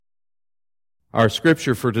Our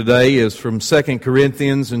scripture for today is from 2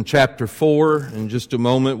 Corinthians in chapter 4. In just a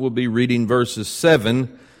moment, we'll be reading verses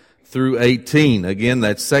 7 through 18. Again,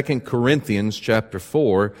 that's 2 Corinthians chapter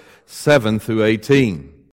 4, 7 through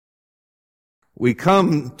 18. We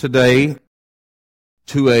come today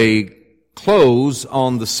to a close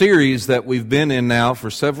on the series that we've been in now for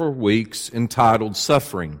several weeks entitled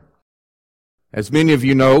Suffering. As many of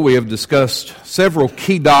you know, we have discussed several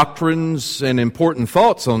key doctrines and important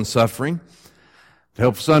thoughts on suffering. It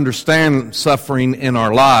helps us understand suffering in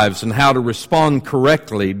our lives and how to respond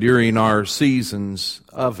correctly during our seasons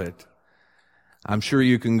of it. I'm sure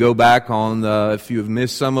you can go back on, if you have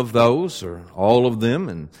missed some of those or all of them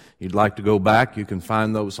and you'd like to go back, you can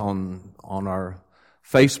find those on our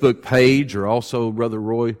Facebook page, or also Brother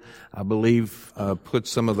Roy, I believe, put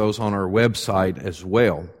some of those on our website as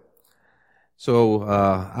well. So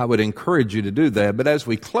I would encourage you to do that. But as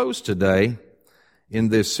we close today, in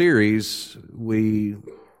this series, we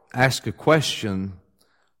ask a question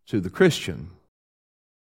to the Christian.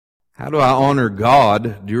 How do I honor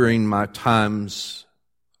God during my times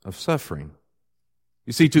of suffering?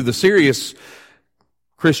 You see, to the serious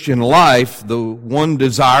Christian life, the one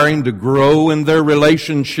desiring to grow in their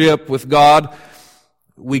relationship with God,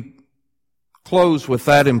 we close with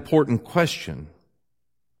that important question.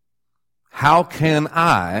 How can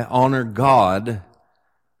I honor God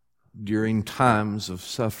during times of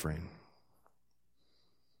suffering?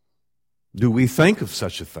 Do we think of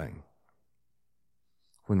such a thing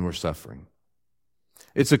when we're suffering?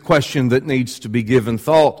 It's a question that needs to be given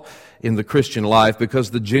thought in the Christian life, because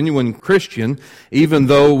the genuine Christian, even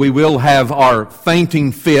though we will have our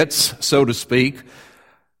fainting fits, so to speak,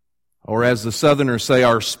 or as the Southerners say,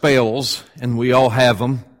 our spells, and we all have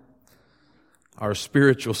them, our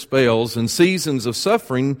spiritual spells and seasons of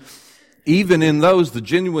suffering, even in those, the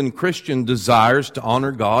genuine Christian desires to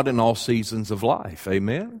honor God in all seasons of life.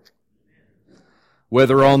 Amen?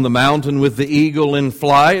 Whether on the mountain with the eagle in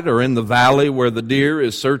flight or in the valley where the deer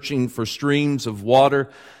is searching for streams of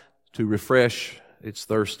water to refresh its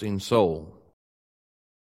thirsting soul.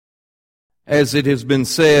 As it has been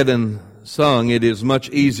said and sung, it is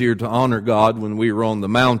much easier to honor God when we are on the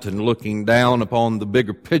mountain looking down upon the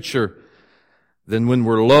bigger picture than when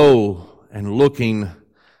we're low and looking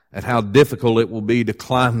at how difficult it will be to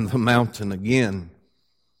climb the mountain again.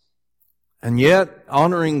 And yet,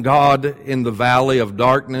 honoring God in the valley of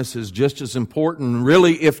darkness is just as important,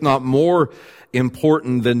 really, if not more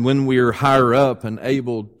important, than when we are higher up and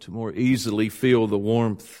able to more easily feel the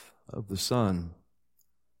warmth of the sun.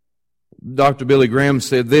 Dr. Billy Graham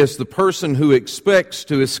said this: the person who expects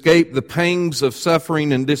to escape the pangs of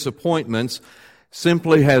suffering and disappointments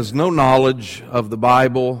simply has no knowledge of the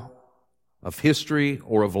Bible, of history,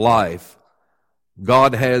 or of life.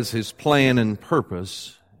 God has His plan and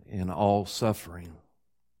purpose in all suffering.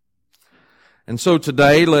 And so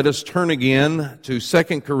today, let us turn again to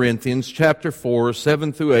 2 Corinthians chapter 4,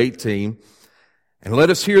 7 through 18, and let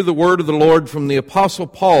us hear the word of the Lord from the Apostle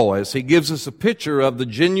Paul as he gives us a picture of the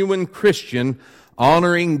genuine Christian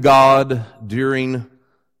honoring God during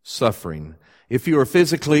suffering. If you are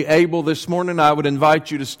physically able this morning, I would invite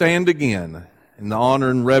you to stand again in the honor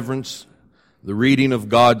and reverence, the reading of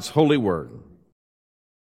God's holy word.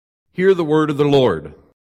 Hear the word of the Lord.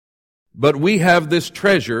 But we have this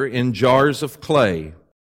treasure in jars of clay,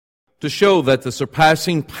 to show that the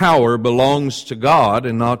surpassing power belongs to God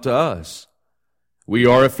and not to us. We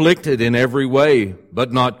are afflicted in every way,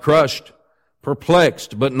 but not crushed,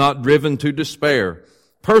 perplexed, but not driven to despair,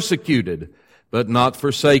 persecuted, but not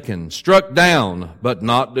forsaken, struck down, but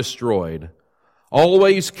not destroyed,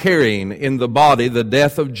 always carrying in the body the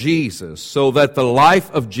death of Jesus, so that the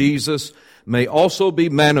life of Jesus may also be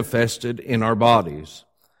manifested in our bodies.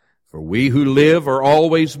 For we who live are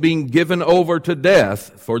always being given over to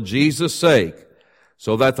death for Jesus' sake,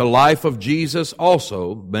 so that the life of Jesus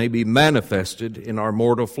also may be manifested in our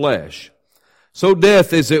mortal flesh. So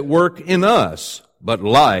death is at work in us, but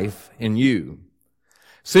life in you.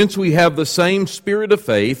 Since we have the same spirit of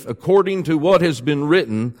faith, according to what has been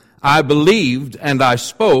written, I believed and I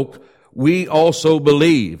spoke, we also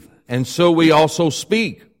believe, and so we also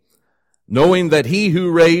speak, knowing that He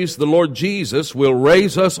who raised the Lord Jesus will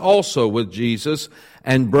raise us also with Jesus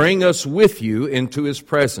and bring us with you into His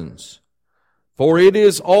presence. For it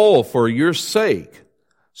is all for your sake,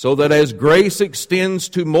 so that as grace extends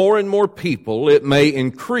to more and more people, it may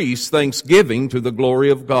increase thanksgiving to the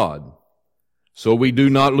glory of God. So we do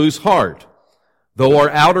not lose heart. Though our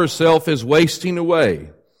outer self is wasting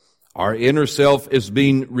away, our inner self is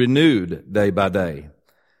being renewed day by day.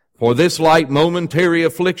 For this light momentary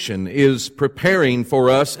affliction is preparing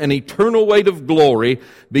for us an eternal weight of glory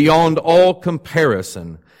beyond all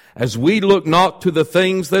comparison, as we look not to the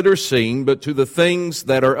things that are seen, but to the things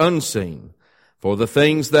that are unseen. For the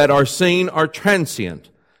things that are seen are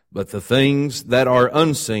transient, but the things that are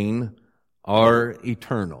unseen are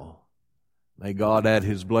eternal. May God add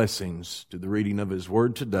His blessings to the reading of His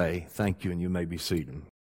Word today. Thank you, and you may be seated.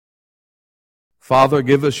 Father,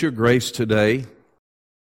 give us your grace today.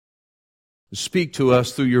 Speak to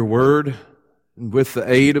us through your Word, and with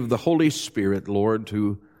the aid of the Holy Spirit, Lord,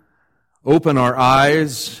 to open our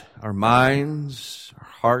eyes, our minds, our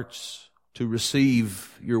hearts to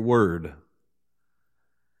receive your Word.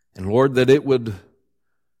 And Lord, that it would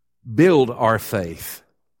build our faith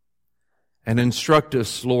and instruct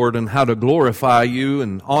us, Lord, in how to glorify you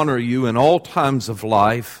and honor you in all times of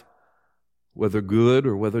life, whether good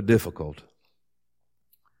or whether difficult.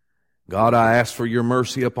 God, I ask for your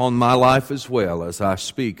mercy upon my life as well as I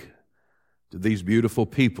speak to these beautiful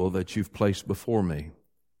people that you've placed before me.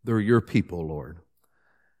 They're your people, Lord.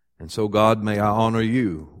 And so, God, may I honor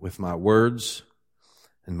you with my words,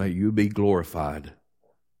 and may you be glorified.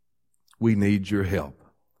 We need your help.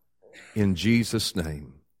 In Jesus'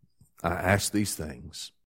 name, I ask these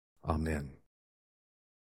things. Amen.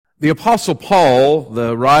 The Apostle Paul,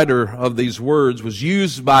 the writer of these words, was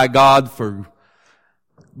used by God for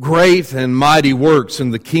great and mighty works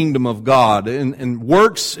in the kingdom of God, and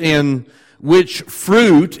works in which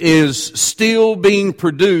fruit is still being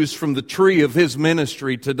produced from the tree of his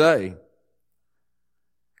ministry today.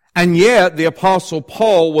 And yet, the Apostle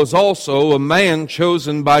Paul was also a man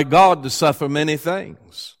chosen by God to suffer many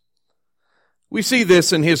things. We see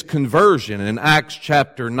this in his conversion in Acts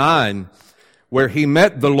chapter 9, where he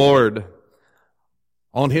met the Lord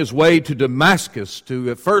on his way to Damascus to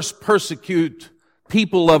at first persecute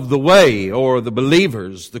people of the way, or the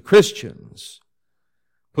believers, the Christians,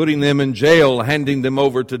 putting them in jail, handing them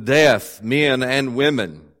over to death, men and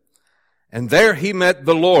women. And there he met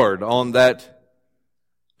the Lord on that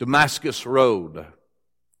Damascus road.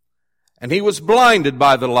 And he was blinded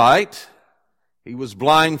by the light. He was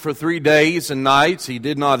blind for 3 days and nights. He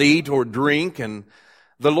did not eat or drink. And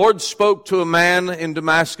the Lord spoke to a man in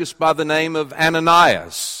Damascus by the name of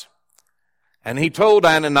Ananias. And he told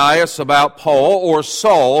Ananias about Paul, or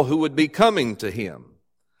Saul, who would be coming to him.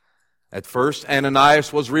 At first,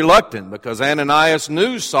 Ananias was reluctant because Ananias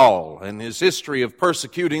knew Saul and his history of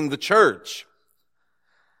persecuting the church.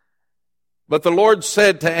 But the Lord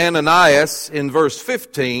said to Ananias in verse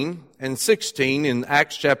 15 and 16 in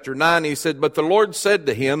Acts chapter 9, he said, "But the Lord said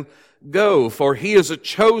to him, Go, for he is a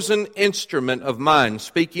chosen instrument of mine,"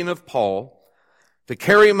 speaking of Paul, "to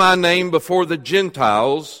carry my name before the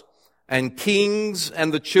Gentiles and kings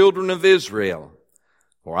and the children of Israel.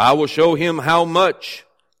 For I will show him how much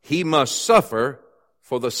he must suffer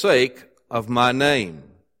for the sake of my name."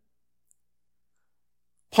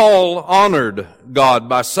 Paul honored God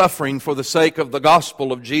by suffering for the sake of the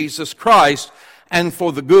gospel of Jesus Christ and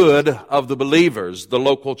for the good of the believers, the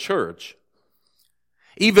local church.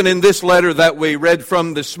 Even in this letter that we read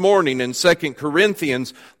from this morning in 2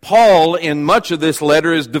 Corinthians, Paul, in much of this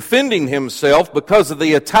letter, is defending himself because of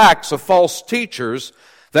the attacks of false teachers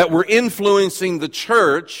that were influencing the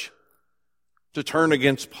church to turn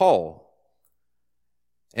against Paul.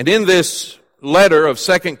 And in this letter of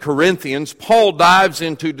 2 Corinthians, Paul dives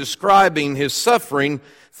into describing his suffering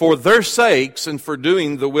for their sakes and for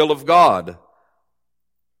doing the will of God.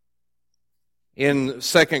 In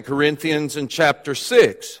 2 Corinthians in chapter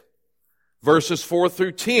 6, verses 4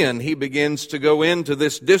 through 10, he begins to go into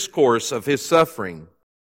this discourse of his suffering.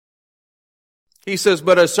 He says,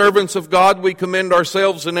 "But as servants of God, we commend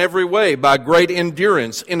ourselves in every way by great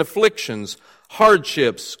endurance in afflictions,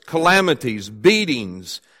 hardships, calamities,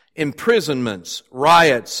 beatings, imprisonments,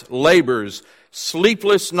 riots, labors,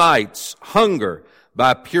 sleepless nights, hunger,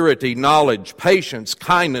 by purity, knowledge, patience,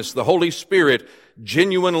 kindness, the Holy Spirit,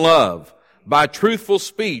 genuine love, by truthful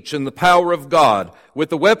speech and the power of God, with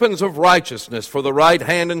the weapons of righteousness for the right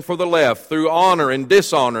hand and for the left, through honor and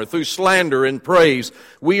dishonor, through slander and praise.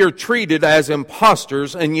 We are treated as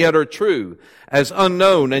impostors and yet are true, as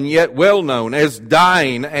unknown and yet well known, as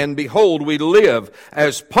dying and behold we live,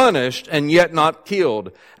 as punished and yet not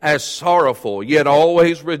killed, as sorrowful yet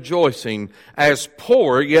always rejoicing, as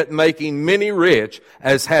poor yet making many rich,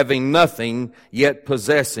 as having nothing yet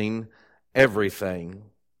possessing everything."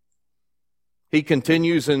 He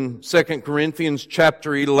continues in 2 Corinthians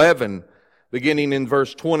chapter 11, beginning in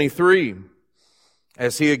verse 23,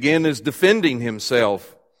 as he again is defending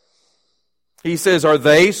himself. He says, "Are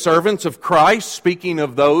they servants of Christ?" Speaking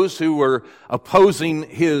of those who were opposing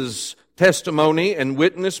his testimony and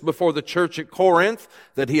witness before the church at Corinth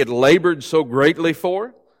that he had labored so greatly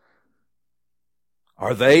for?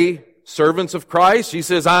 Are they servants of Christ? He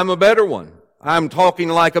says, I'm a better one. I'm talking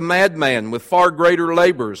like a madman with far greater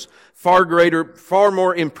labors, far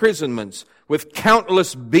more imprisonments, with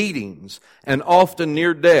countless beatings, and often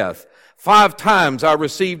near death. 5 times I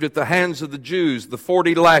received at the hands of the Jews the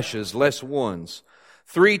 40 lashes, less ones.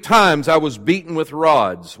 3 times I was beaten with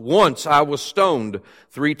rods. Once I was stoned.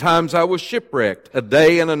 3 times I was shipwrecked. A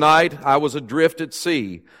day and a night I was adrift at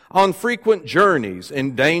sea. On frequent journeys,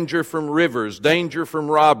 in danger from rivers, danger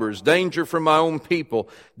from robbers, danger from my own people,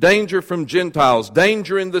 danger from Gentiles,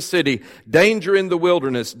 danger in the city, danger in the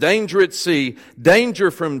wilderness, danger at sea,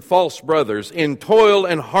 danger from false brothers, in toil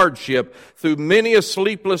and hardship, through many a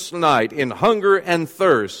sleepless night, in hunger and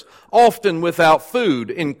thirst, often without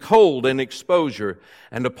food, in cold and exposure.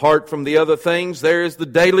 And apart from the other things, there is the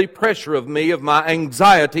daily pressure of me, of my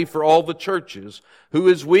anxiety for all the churches. Who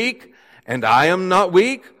is weak, and I am not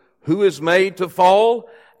weak? Who is made to fall,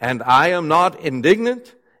 and I am not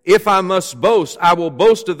indignant? If I must boast, I will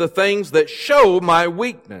boast of the things that show my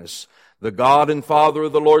weakness. The God and Father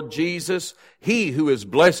of the Lord Jesus, He who is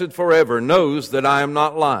blessed forever, knows that I am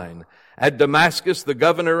not lying. At Damascus, the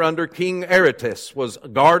governor under King Aretas was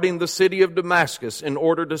guarding the city of Damascus in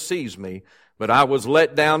order to seize me, but I was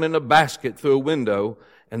let down in a basket through a window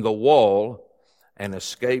in the wall and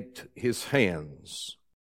escaped his hands.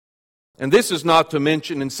 And this is not to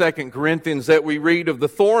mention in 2 Corinthians that we read of the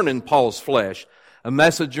thorn in Paul's flesh, a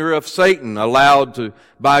messenger of Satan allowed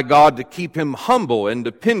by God to keep him humble and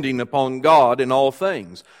depending upon God in all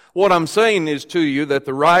things. What I'm saying is to you that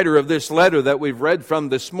the writer of this letter that we've read from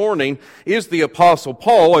this morning is the Apostle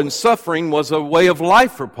Paul, and suffering was a way of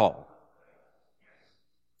life for Paul.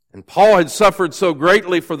 And Paul had suffered so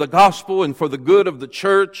greatly for the gospel and for the good of the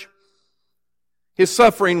church. His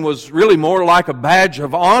suffering was really more like a badge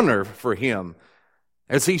of honor for him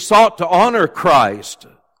as he sought to honor Christ,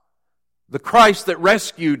 the Christ that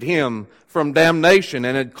rescued him from damnation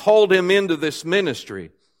and had called him into this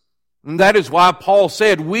ministry. And that is why Paul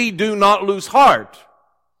said, we do not lose heart,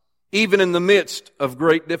 even in the midst of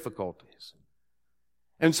great difficulties.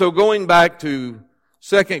 And so going back to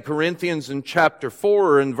 2 Corinthians in chapter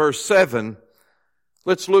 4 and verse 7,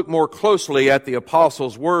 let's look more closely at the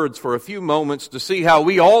apostle's words for a few moments to see how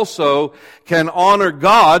we also can honor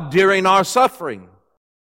God during our suffering.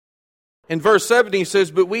 In verse 7 he says,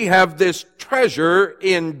 but we have this treasure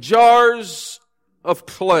in jars of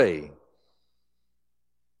clay.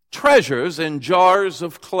 Treasures in jars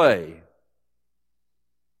of clay.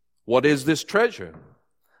 What is this treasure?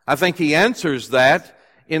 I think he answers that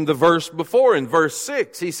in the verse before, in verse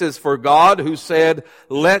 6. He says, for God who said,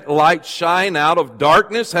 let light shine out of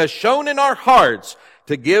darkness, has shone in our hearts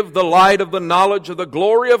to give the light of the knowledge of the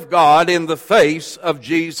glory of God in the face of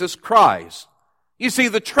Jesus Christ. You see,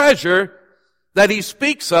 the treasure that he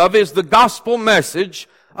speaks of is the gospel message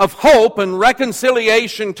of hope and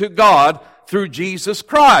reconciliation to God through Jesus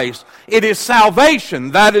Christ. It is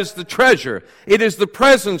salvation. That is the treasure. It is the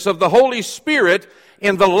presence of the Holy Spirit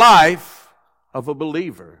in the life of a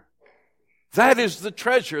believer. That is the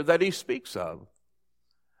treasure that he speaks of.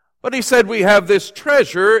 But he said we have this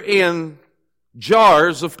treasure in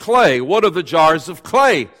jars of clay. What are the jars of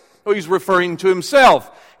clay? Well, he's referring to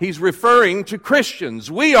himself. He's referring to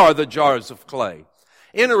Christians. We are the jars of clay.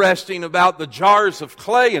 Interesting about the jars of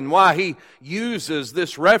clay and why he uses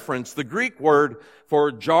this reference. The Greek word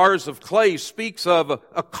for jars of clay speaks of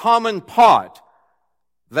a common pot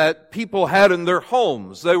that people had in their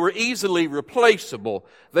homes. They were easily replaceable.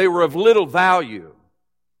 They were of little value.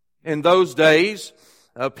 In those days,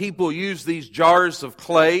 people used these jars of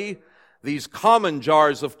clay, these common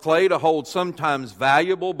jars of clay, to hold sometimes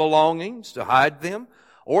valuable belongings, to hide them.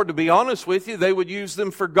 Or to be honest with you, they would use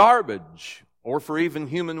them for garbage or for even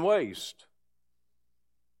human waste.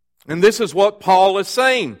 And this is what Paul is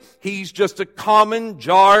saying. He's just a common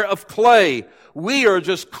jar of clay. We are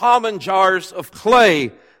just common jars of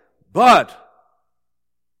clay, but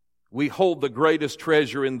we hold the greatest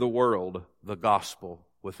treasure in the world, the gospel,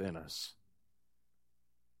 within us.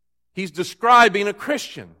 He's describing a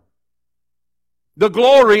Christian. The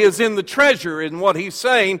glory is in the treasure, in what he's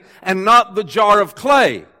saying, and not the jar of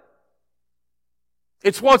clay.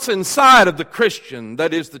 It's what's inside of the Christian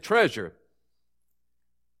that is the treasure.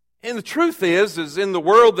 And the truth is in the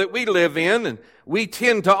world that we live in, and we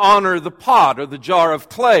tend to honor the pot or the jar of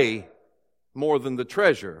clay more than the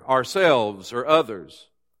treasure, ourselves or others.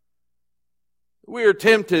 We are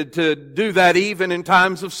tempted to do that even in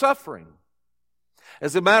times of suffering.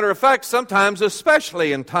 As a matter of fact, sometimes,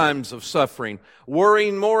 especially in times of suffering,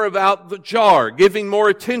 worrying more about the jar, giving more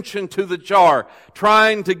attention to the jar,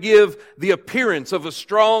 trying to give the appearance of a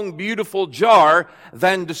strong, beautiful jar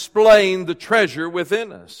than displaying the treasure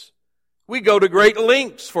within us. We go to great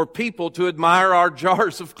lengths for people to admire our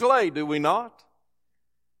jars of clay, do we not?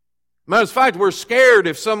 Matter of fact, we're scared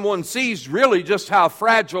if someone sees really just how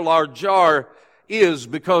fragile our jar is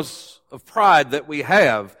because of pride that we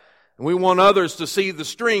have. And we want others to see the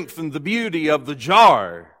strength and the beauty of the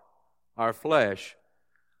jar, our flesh.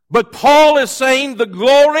 But Paul is saying the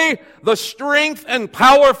glory, the strength, and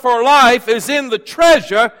power for life is in the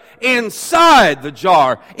treasure inside the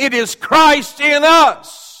jar. It is Christ in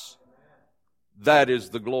us. That is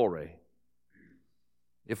the glory.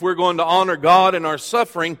 If we're going to honor God in our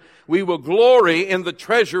suffering, we will glory in the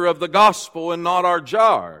treasure of the gospel and not our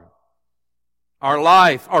jar. Our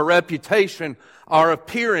life, our reputation, our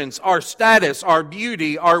appearance, our status, our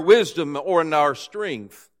beauty, our wisdom, or in our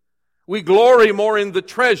strength. We glory more in the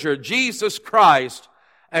treasure, Jesus Christ.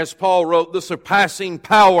 As Paul wrote, the surpassing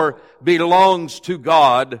power belongs to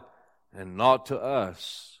God and not to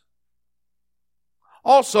us.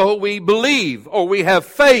 Also, we believe or we have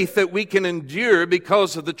faith that we can endure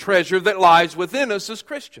because of the treasure that lies within us as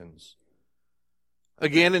Christians.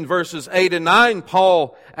 Again, in verses 8 and 9,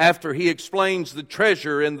 Paul, after he explains the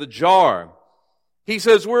treasure in the jar, he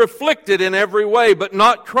says, we're afflicted in every way, but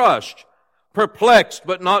not crushed, perplexed,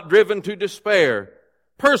 but not driven to despair,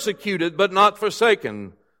 persecuted, but not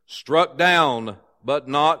forsaken, struck down, but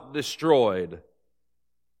not destroyed.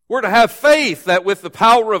 We're to have faith that with the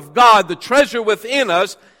power of God, the treasure within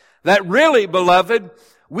us, that really, beloved,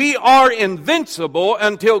 we are invincible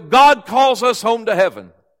until God calls us home to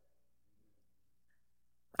heaven.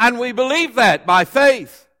 And we believe that by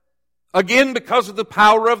faith. Again, because of the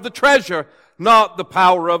power of the treasure, not the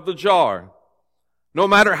power of the jar. No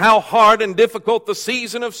matter how hard and difficult the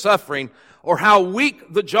season of suffering, or how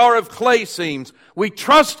weak the jar of clay seems, we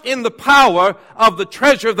trust in the power of the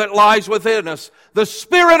treasure that lies within us, the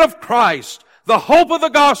Spirit of Christ, the hope of the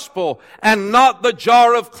gospel, and not the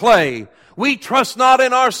jar of clay. We trust not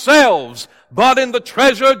in ourselves, but in the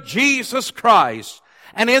treasure, Jesus Christ.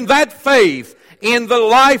 And in that faith, in the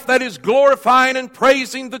life that is glorifying and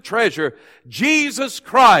praising the treasure, Jesus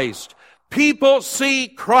Christ, people see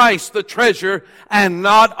Christ, the treasure, and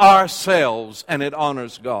not ourselves, and it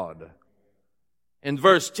honors God. In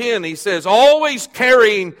verse 10, he says, always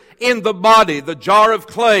carrying in the body, the jar of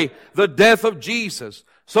clay, the death of Jesus,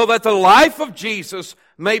 so that the life of Jesus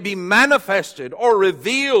may be manifested or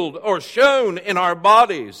revealed or shown in our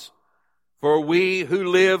bodies. For we who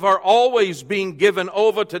live are always being given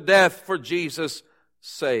over to death for Jesus'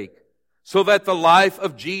 sake, so that the life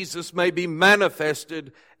of Jesus may be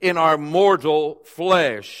manifested in our mortal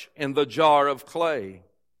flesh in the jar of clay.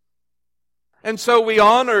 And so we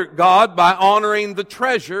honor God by honoring the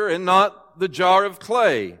treasure and not the jar of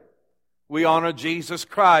clay. We honor Jesus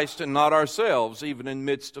Christ and not ourselves, even in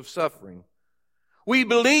midst of suffering. We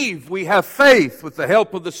believe, we have faith with the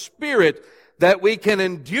help of the Spirit that we can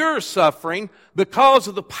endure suffering because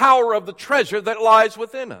of the power of the treasure that lies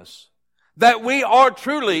within us. That we are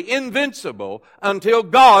truly invincible until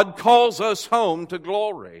God calls us home to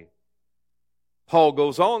glory. Paul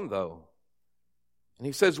goes on, though, and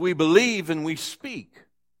he says, we believe and we speak.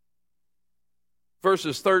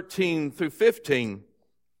 Verses 13 through 15.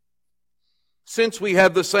 Since we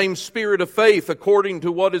have the same spirit of faith according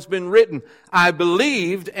to what has been written, I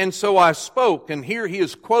believed and so I spoke. And here he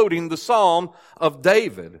is quoting the Psalm of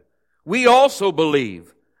David. We also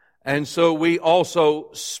believe and so we also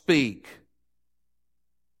speak.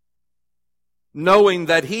 Knowing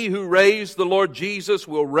that he who raised the Lord Jesus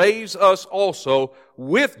will raise us also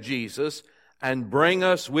with Jesus and bring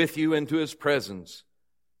us with you into his presence.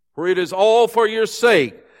 For it is all for your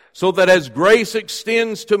sake, so that as grace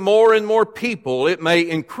extends to more and more people, it may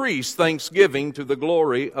increase thanksgiving to the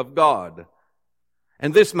glory of God.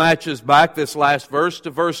 And this matches back, this last verse,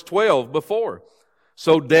 to verse 12 before.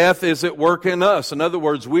 So death is at work in us. In other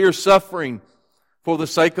words, we are suffering for the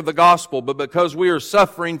sake of the gospel, but because we are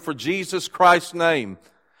suffering for Jesus Christ's name,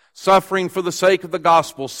 suffering for the sake of the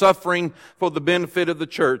gospel, suffering for the benefit of the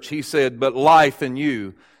church, he said, but life in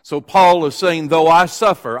you. So Paul is saying, though I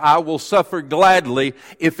suffer, I will suffer gladly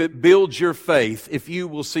if it builds your faith, if you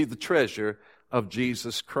will see the treasure of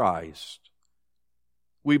Jesus Christ.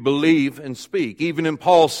 We believe and speak. Even in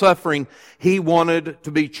Paul's suffering, he wanted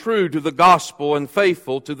to be true to the gospel and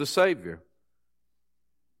faithful to the Savior.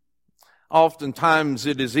 Oftentimes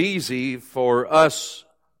it is easy for us,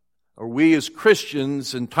 or we as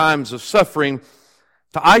Christians in times of suffering,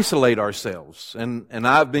 to isolate ourselves. And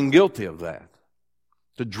I've been guilty of that.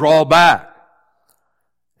 to draw back,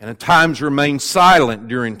 and at times remain silent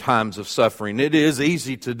during times of suffering. It is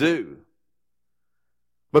easy to do.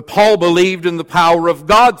 But Paul believed in the power of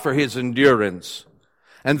God for his endurance,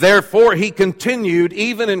 and therefore he continued,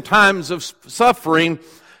 even in times of suffering,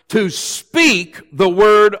 to speak the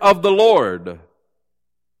word of the Lord,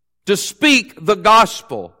 to speak the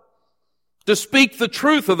gospel, to speak the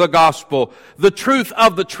truth of the gospel, the truth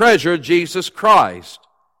of the treasure, Jesus Christ.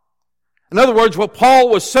 In other words, what Paul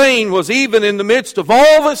was saying was, even in the midst of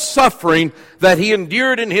all the suffering that he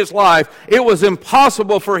endured in his life, it was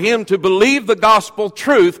impossible for him to believe the gospel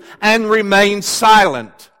truth and remain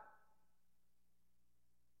silent.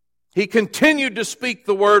 He continued to speak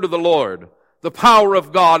the word of the Lord, the power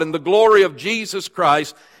of God and the glory of Jesus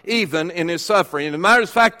Christ, even in his suffering. And as a matter of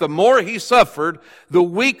fact, the more he suffered, the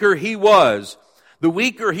weaker he was. The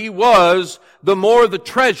weaker he was, the more the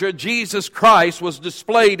treasure, Jesus Christ, was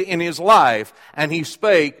displayed in his life. And he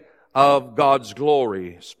spake of God's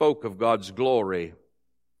glory, spoke of God's glory.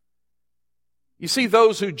 You see,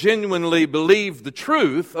 those who genuinely believe the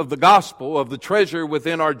truth of the gospel, of the treasure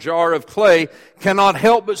within our jar of clay, cannot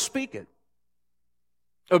help but speak it.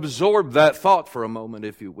 Absorb that thought for a moment,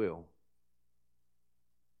 if you will.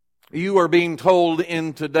 You are being told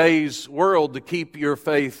in today's world to keep your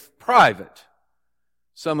faith private.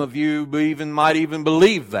 Some of you might even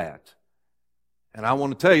believe that. And I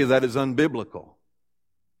want to tell you that is unbiblical.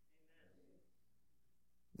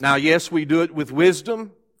 Now, yes, we do it with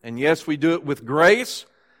wisdom, and yes, we do it with grace.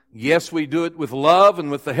 Yes, we do it with love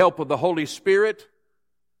and with the help of the Holy Spirit.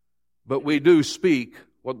 But we do speak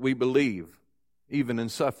what we believe, even in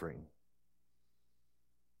suffering.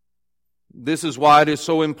 This is why it is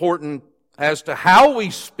so important as to how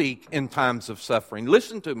we speak in times of suffering.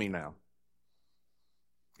 Listen to me now.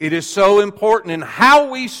 It is so important in how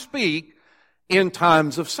we speak in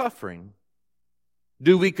times of suffering.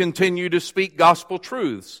 Do we continue to speak gospel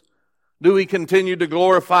truths? Do we continue to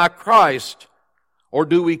glorify Christ? Or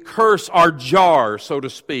do we curse our jar, so to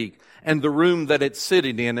speak, and the room that it's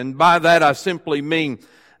sitting in? And by that I simply mean,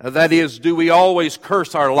 that is, do we always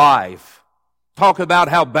curse our life? Talk about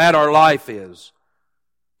how bad our life is.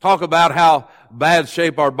 Talk about how bad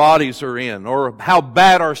shape our bodies are in, or how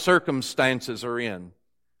bad our circumstances are in.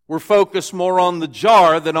 We're focused more on the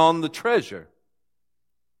jar than on the treasure.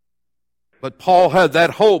 But Paul had that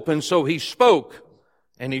hope, and so he spoke.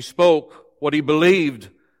 And he spoke what he believed,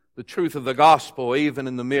 the truth of the gospel, even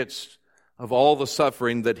in the midst of all the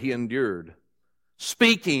suffering that he endured.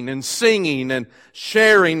 Speaking and singing and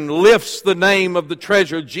sharing lifts the name of the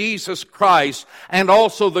treasure, Jesus Christ, and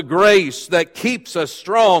also the grace that keeps us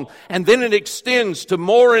strong. And then it extends to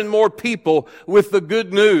more and more people with the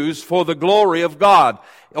good news for the glory of God.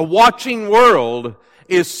 A watching world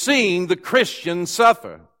is seeing the Christian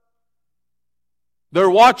suffer. They're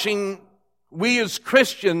watching we as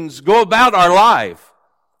Christians go about our life.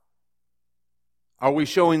 Are we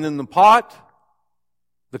showing them the pot,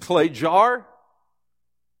 the clay jar,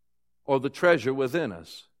 or the treasure within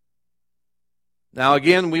us? Now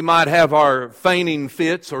again, we might have our fainting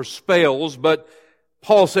fits or spells, but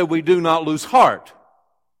Paul said we do not lose heart.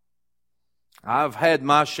 I've had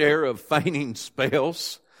my share of fainting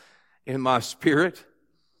spells in my spirit,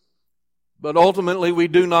 but ultimately we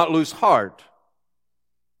do not lose heart.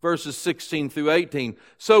 Verses 16 through 18.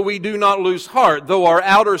 So we do not lose heart. Though our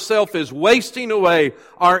outer self is wasting away,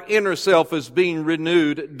 our inner self is being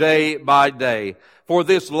renewed day by day. For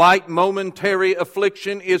this light momentary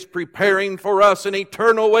affliction is preparing for us an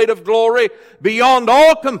eternal weight of glory beyond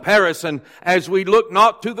all comparison, as we look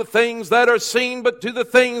not to the things that are seen, but to the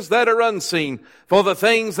things that are unseen. For the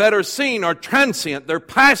things that are seen are transient, they're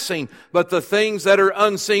passing, but the things that are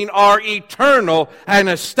unseen are eternal and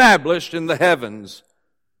established in the heavens.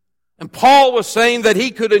 And Paul was saying that he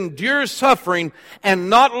could endure suffering and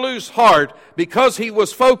not lose heart because he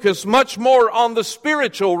was focused much more on the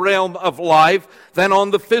spiritual realm of life than on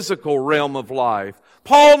the physical realm of life.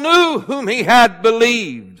 Paul knew whom he had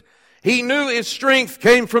believed. He knew his strength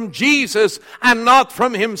came from Jesus and not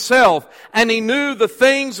from himself. And he knew the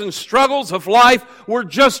things and struggles of life were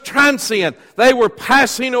just transient. They were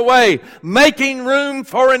passing away, making room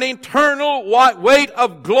for an eternal weight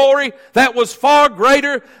of glory that was far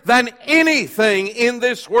greater than anything in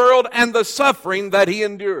this world and the suffering that he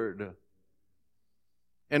endured.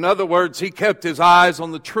 In other words, he kept his eyes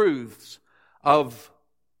on the truths of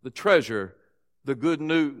the treasure, the good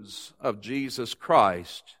news of Jesus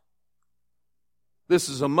Christ. This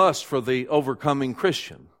is a must for the overcoming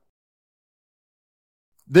Christian.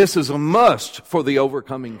 This is a must for the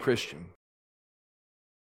overcoming Christian.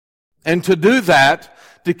 And to do that,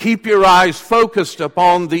 to keep your eyes focused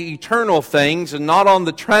upon the eternal things and not on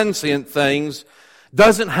the transient things,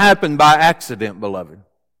 doesn't happen by accident, beloved.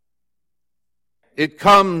 It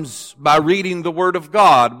comes by reading the Word of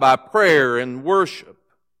God, by prayer and worship,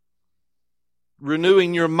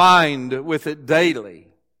 renewing your mind with it daily.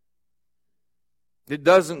 It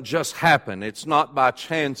doesn't just happen. It's not by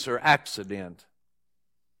chance or accident.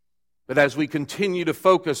 But as we continue to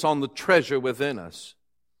focus on the treasure within us.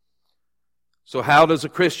 So how does a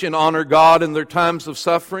Christian honor God in their times of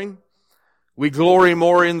suffering? We glory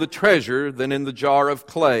more in the treasure than in the jar of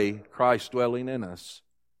clay, Christ dwelling in us.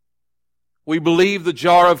 We believe the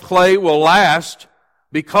jar of clay will last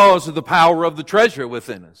because of the power of the treasure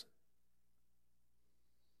within us.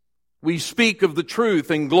 We speak of the truth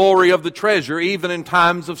and glory of the treasure even in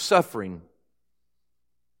times of suffering.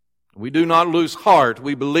 We do not lose heart.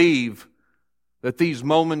 We believe that these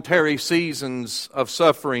momentary seasons of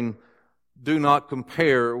suffering do not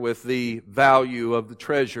compare with the value of the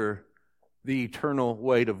treasure, the eternal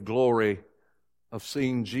weight of glory of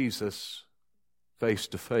seeing Jesus face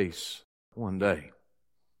to face one day.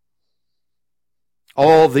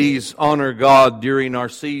 All these honor God during our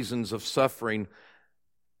seasons of suffering,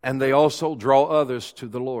 and they also draw others to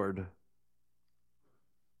the Lord.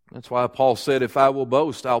 That's why Paul said, if I will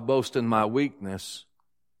boast, I'll boast in my weakness,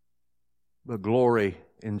 but glory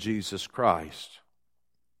in Jesus Christ.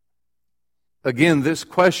 Again, this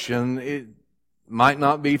question, it might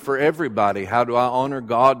not be for everybody. How do I honor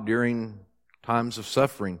God during times of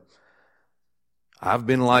suffering? I've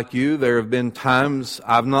been like you. There have been times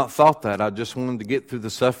I've not thought that. I just wanted to get through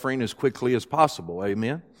the suffering as quickly as possible.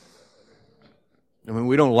 Amen? I mean,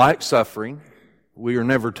 we don't like suffering. We are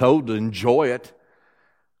never told to enjoy it.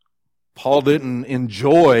 Paul didn't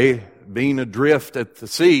enjoy being adrift at the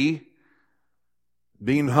sea,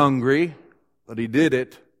 being hungry, but he did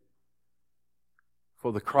it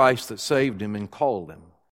for the Christ that saved him and called him.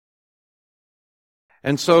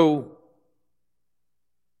 And so,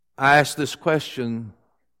 I ask this question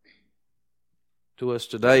to us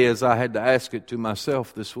today as I had to ask it to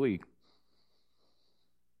myself this week.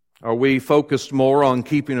 Are we focused more on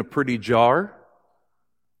keeping a pretty jar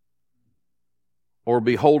or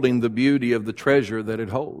beholding the beauty of the treasure that it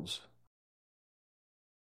holds?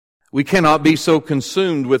 We cannot be so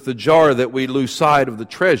consumed with the jar that we lose sight of the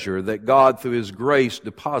treasure that God, through His grace,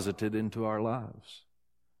 deposited into our lives.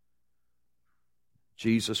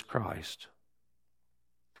 Jesus Christ.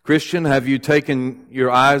 Christian, have you taken your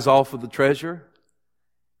eyes off of the treasure?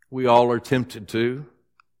 We all are tempted to.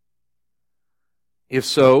 If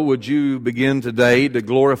so, would you begin today to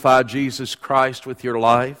glorify Jesus Christ with your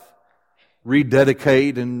life?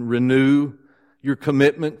 Rededicate and renew your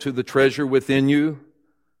commitment to the treasure within you?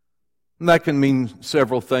 And that can mean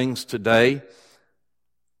several things today.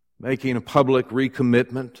 Making a public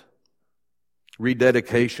recommitment,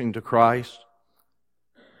 rededication to Christ.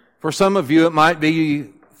 For some of you, it might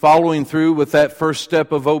be following through with that first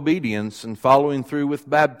step of obedience and following through with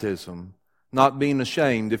baptism. Not being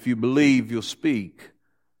ashamed. If you believe, you'll speak.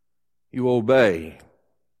 You obey.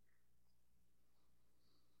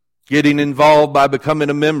 Getting involved by becoming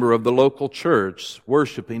a member of the local church,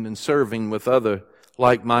 worshiping and serving with other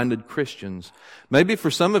like-minded Christians. Maybe for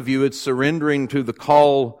some of you, it's surrendering to the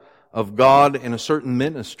call of God in a certain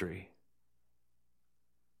ministry,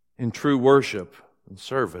 in true worship and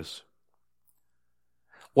service.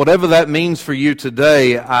 Whatever that means for you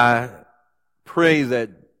today, I pray that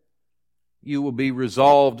you will be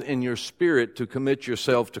resolved in your spirit to commit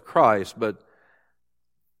yourself to Christ, but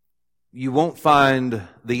you won't find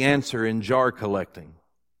the answer in jar collecting,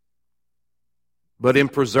 but in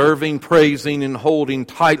preserving, praising, and holding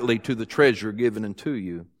tightly to the treasure given unto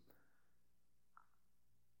you.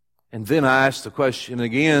 And then I ask the question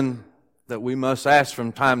again that we must ask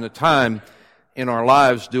from time to time in our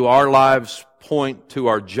lives: do our lives point to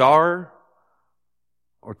our jar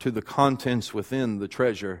or to the contents within the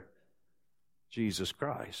treasure, Jesus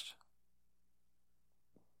Christ?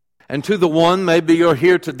 And to the one, maybe you're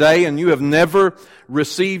here today and you have never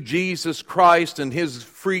received Jesus Christ and His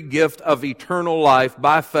free gift of eternal life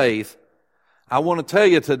by faith, I want to tell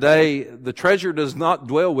you today, the treasure does not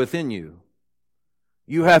dwell within you.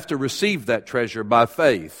 You have to receive that treasure by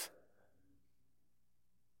faith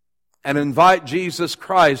and invite Jesus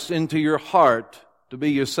Christ into your heart to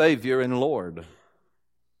be your Savior and Lord.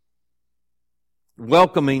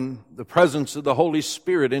 Welcoming the presence of the Holy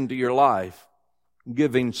Spirit into your life,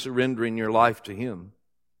 surrendering your life to Him.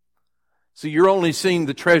 See, you're only seeing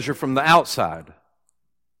the treasure from the outside.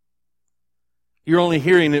 You're only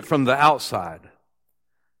hearing it from the outside.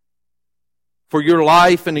 For your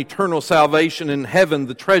life and eternal salvation in heaven,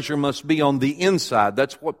 the treasure must be on the inside.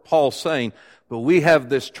 That's what Paul's saying. But we have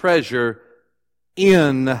this treasure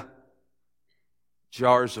in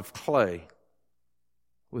jars of clay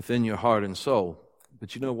within your heart and soul.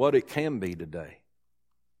 But you know what? It can be today.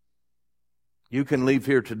 You can leave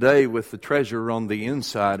here today with the treasure on the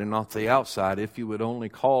inside and not the outside if you would only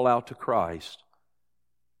call out to Christ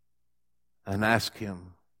and ask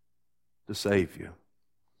Him to save you,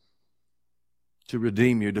 to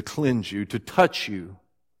redeem you, to cleanse you, to touch you,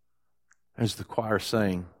 as the choir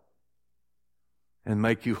sang, and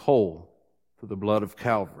make you whole through the blood of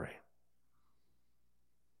Calvary.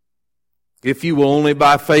 If you will only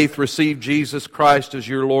by faith receive Jesus Christ as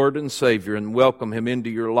your Lord and Savior and welcome Him into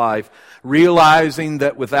your life, realizing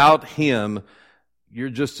that without Him, you're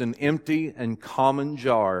just an empty and common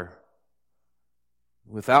jar.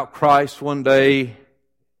 Without Christ, one day,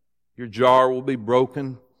 your jar will be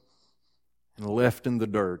broken and left in the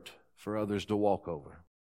dirt for others to walk over.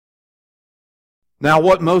 Now,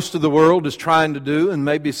 what most of the world is trying to do, and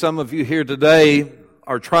maybe some of you here today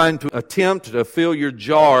are trying to attempt to fill your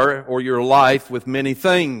jar or your life with many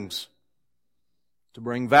things to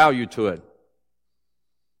bring value to it.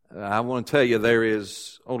 I want to tell you there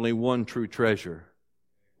is only one true treasure,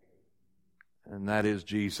 and that is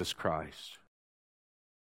Jesus Christ.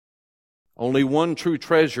 Only one true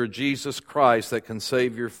treasure, Jesus Christ, that can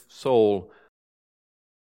save your soul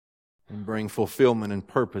and bring fulfillment and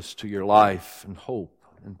purpose to your life and hope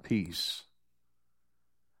and peace.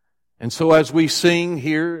 And so as we sing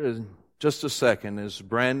here in just a second, as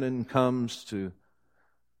Brandon comes to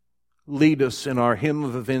lead us in our hymn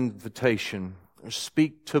of invitation,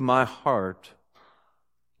 speak to my heart,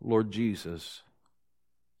 Lord Jesus.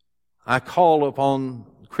 I call upon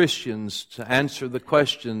Christians to answer the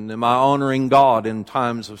question, am I honoring God in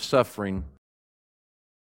times of suffering?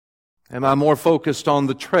 Am I more focused on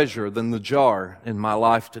the treasure than the jar in my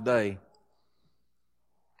life today?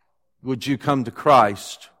 Would you come to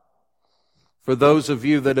Christ? For those of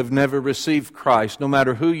you that have never received Christ, no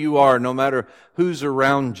matter who you are, no matter who's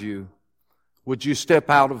around you, would you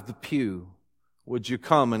step out of the pew? Would you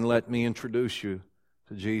come and let me introduce you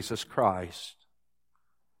to Jesus Christ?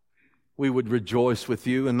 We would rejoice with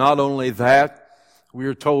you. And not only that, we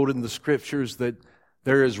are told in the Scriptures that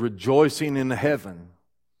there is rejoicing in heaven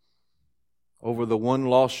over the one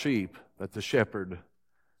lost sheep that the shepherd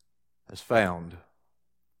has found.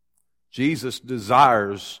 Jesus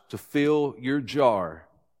desires to fill your jar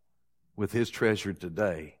with His treasure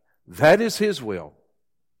today. That is His will.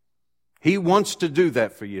 He wants to do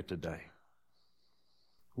that for you today.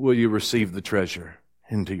 Will you receive the treasure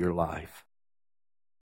into your life?